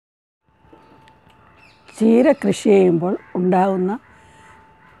ചീര കൃഷി ചെയ്യുമ്പോൾ ഉണ്ടാകുന്ന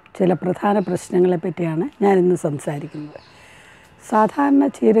ചില പ്രധാന പ്രശ്നങ്ങളെ പറ്റിയാണ് ഞാനിന്ന് സംസാരിക്കുന്നത്. സാധാരണ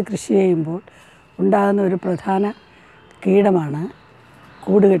ചീര കൃഷി ചെയ്യുമ്പോൾ ഉണ്ടാകുന്ന ഒരു പ്രധാന കീടമാണ്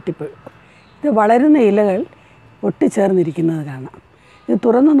കൂടുകെട്ടിപ്പുഴു. ഇത് വളരുന്ന ഇലകൾ ഒട്ടിച്ചേർന്നിരിക്കുന്നത് കാണാം. ഇത്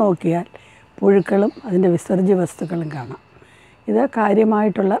തുറന്നു നോക്കിയാൽ പുഴുക്കളും അതിൻ്റെ വിസർജ്യ വസ്തുക്കളും കാണാം. ഇത്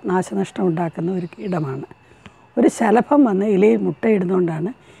കാര്യമായിട്ടുള്ള നാശനഷ്ടം ഉണ്ടാക്കുന്ന ഒരു കീടമാണ്. ഒരു ശലഭം വന്ന് ഇലയിൽ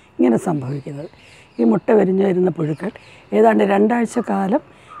മുട്ടയിടുന്നതുകൊണ്ടാണ് ഇങ്ങനെ സംഭവിക്കുന്നത്. ഈ മുട്ട വിരിഞ്ഞു വരുന്ന പുഴുക്കൾ ഏതാണ്ട് 2 ആഴ്ച കാലം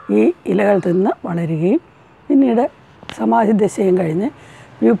ഈ ഇലകൾ തിന്ന് വളരുകയും പിന്നീട് സമാധിദശയും കഴിഞ്ഞ്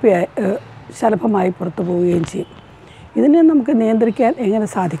പ്യൂപ്പയായി ശലഭമായി പുറത്തു പോവുകയും ചെയ്യും. ഇതിനെ നമുക്ക് നിയന്ത്രിക്കാൻ എങ്ങനെ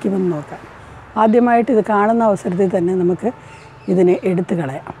സാധിക്കുമെന്ന് നോക്കാം. ആദ്യമായിട്ട് ഇത് കാണുന്ന അവസരത്തിൽ തന്നെ നമുക്ക് ഇതിനെ എടുത്തു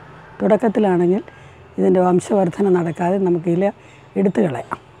കളയാം. തുടക്കത്തിലാണെങ്കിൽ ഇതിൻ്റെ വംശവർധന നടക്കാതെ നമുക്ക് ഇല എടുത്തു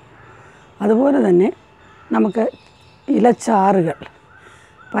കളയാം. അതുപോലെ തന്നെ നമുക്ക് ഇലച്ചാറുകൾ,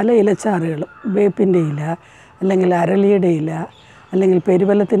 പല ഇലച്ചാറുകളും, വേപ്പിൻ്റെ ഇല അല്ലെങ്കിൽ അരളിയുടെ ഇല അല്ലെങ്കിൽ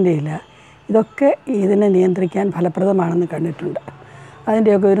പെരുവലത്തിൻ്റെ ഇല, ഇതൊക്കെ ഇതിനെ നിയന്ത്രിക്കാൻ ഫലപ്രദമാണെന്ന് കണ്ടിട്ടുണ്ട്.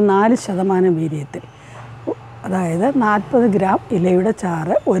 അതിൻ്റെയൊക്കെ ഒരു 4% വീര്യത്തിൽ, അതായത് 40 ഗ്രാം ഇലയുടെ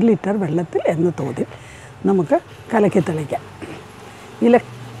ചാറ് 1 ലിറ്റർ വെള്ളത്തിൽ എന്ന തോതിൽ നമുക്ക് കലക്കി തെളിക്കാം.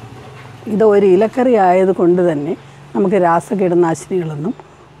 ഇത് ഒരു ഇലക്കറി ആയതുകൊണ്ട് തന്നെ നമുക്ക് രാസകീടനാശിനികളൊന്നും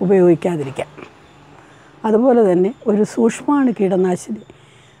ഉപയോഗിക്കാതിരിക്കാം. അതുപോലെ തന്നെ ഒരു സൂക്ഷ്മാണു കീടനാശിനി,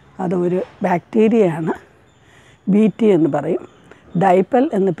 അതൊരു ബാക്ടീരിയയാണ്, ബീറ്റി എന്ന് പറയും. ഡൈപ്പൽ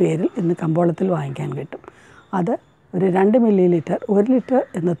എന്ന പേരിൽ ഇന്ന് കമ്പോളത്തിൽ വാങ്ങിക്കാൻ കിട്ടും. അത് ഒരു 2 മില്ലി-ലിറ്റർ 1 ലിറ്റർ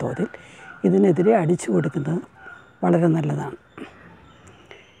എന്ന തോതിൽ ഇതിനെതിരെ അടിച്ചു കൊടുക്കുന്നത് വളരെ നല്ലതാണ്.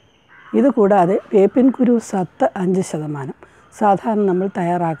 ഇതുകൂടാതെ വേപ്പിൻ കുരു സത്ത് 5%, സാധാരണ നമ്മൾ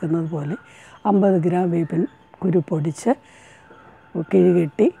തയ്യാറാക്കുന്നത് പോലെ 50 ഗ്രാം വേപ്പിൻ കുരു പൊടിച്ച്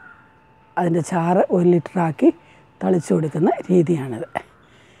കിഴികെട്ടി അതിൻ്റെ ചാറ് 1 ലിറ്ററാക്കി തളിച്ചു കൊടുക്കുന്ന രീതിയാണിത്.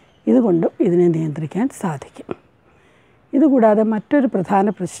 ഇതുകൊണ്ടും ഇതിനെ നിയന്ത്രിക്കാൻ സാധിക്കും. ഇതുകൂടാതെ മറ്റൊരു പ്രധാന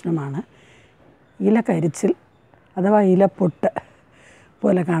പ്രശ്നമാണ് ഇലകരിച്ചിൽ അഥവാ ഇലപ്പൊട്ട്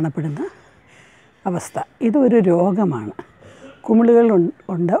പോലെ കാണപ്പെടുന്ന അവസ്ഥ. ഇതൊരു രോഗമാണ്, കുമിളുകൾ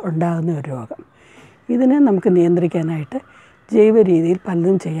ഉണ്ടാകുന്ന ഒരു രോഗം. ഇതിനെ നമുക്ക് നിയന്ത്രിക്കാനായിട്ട് ജൈവ രീതിയിൽ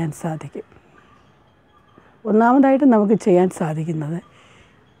പലതും ചെയ്യാൻ സാധിക്കും. ഒന്നാമതായിട്ട് നമുക്ക് ചെയ്യാൻ സാധിക്കുന്നത്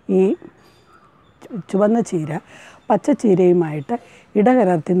ഈ ചുവന്ന ചീര പച്ചച്ചീരയുമായിട്ട്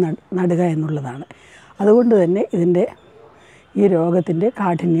ഇടകലർത്തി നടുക എന്നുള്ളതാണ്. അതുകൊണ്ട് തന്നെ ഈ രോഗത്തിൻ്റെ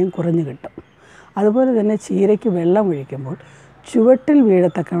കാഠിന്യം കുറഞ്ഞു കിട്ടും. അതുപോലെ തന്നെ ചീരയ്ക്ക് വെള്ളം ഒഴിക്കുമ്പോൾ ചുവട്ടിൽ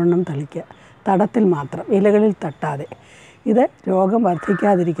വീഴത്തക്കവണ്ണം തളിക്കുക, തടത്തിൽ മാത്രം, ഇലകളിൽ തട്ടാതെ. ഇത് രോഗം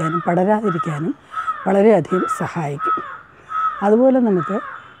വർദ്ധിക്കാതിരിക്കാനും പടരാതിരിക്കാനും വളരെയധികം സഹായിക്കും. അതുപോലെ നമുക്ക്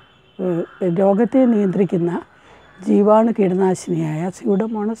രോഗത്തെ നിയന്ത്രിക്കുന്ന ജീവാണു കീടനാശിനിയായ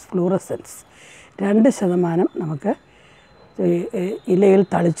സ്യൂഡോമോണസ് ഫ്ലൂറസെൻസ് 2% നമുക്ക് ഇലയിൽ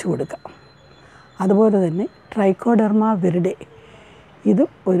തളിച്ചു കൊടുക്കാം. അതുപോലെ തന്നെ ട്രൈക്കോഡെർമ വിറിഡെ, ഇതും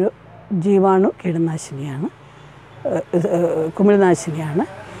ഒരു ജീവാണു കീടനാശിനിയാണ്, കുമിൾനാശിനിയാണ്.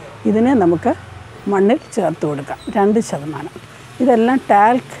 ഇതിനെ നമുക്ക് മണ്ണിൽ ചേർത്ത് കൊടുക്കാം 2%. ഇതെല്ലാം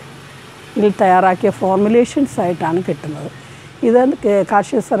ടാൽക്കിൽ തയ്യാറാക്കിയ ഫോർമുലേഷൻസ് ആയിട്ടാണ് കിട്ടുന്നത്. ഇത്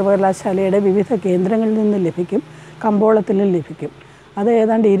കാർഷിക സർവകലാശാലയുടെ വിവിധ കേന്ദ്രങ്ങളിൽ നിന്ന് ലഭിക്കും, കമ്പോളത്തിലും ലഭിക്കും. അത്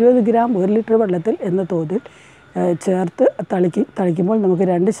ഏതാണ്ട് 20 ഗ്രാം 1 ലിറ്റർ വെള്ളത്തിൽ എന്ന തോതിൽ ചേർത്ത് തളിക്കുമ്പോൾ നമുക്ക്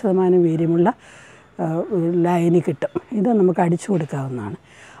 2% വീര്യമുള്ള ലായനി കിട്ടും. ഇത് നമുക്ക് അടിച്ചു കൊടുക്കാവുന്നതാണ്.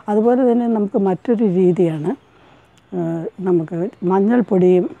 അതുപോലെ തന്നെ നമുക്ക് മറ്റൊരു രീതിയാണ്, നമുക്ക്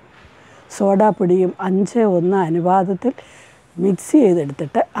മഞ്ഞൾപ്പൊടിയും സോഡാപ്പൊടിയും 5:1 അനുപാതത്തിൽ മിക്സ്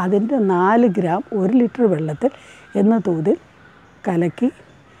ചെയ്തെടുത്തിട്ട് അതിൻ്റെ 4 ഗ്രാം 1 ലിറ്റർ വെള്ളത്തിൽ എന്ന തോതിൽ കലക്കി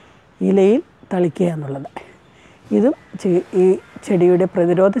ഇലയിൽ തളിക്കുക എന്നുള്ളത്. ഇതും ഈ ചെടിയുടെ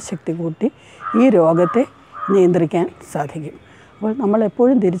പ്രതിരോധ ശക്തി കൂട്ടി ഈ രോഗത്തെ നിയന്ത്രിക്കാൻ സാധിക്കും. അപ്പോൾ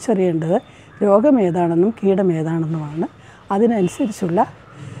നമ്മളെപ്പോഴും തിരിച്ചറിയേണ്ടത് രോഗം ഏതാണെന്നും കീടം ഏതാണെന്നുമാണ്. അതിനനുസരിച്ചുള്ള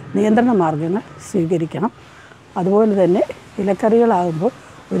നിയന്ത്രണ മാർഗങ്ങൾ സ്വീകരിക്കണം. അതുപോലെ തന്നെ ഇലക്കറികളാകുമ്പോൾ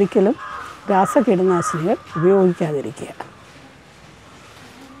ഒരിക്കലും രാസകീടനാശിനികൾ ഉപയോഗിക്കാതിരിക്കുക.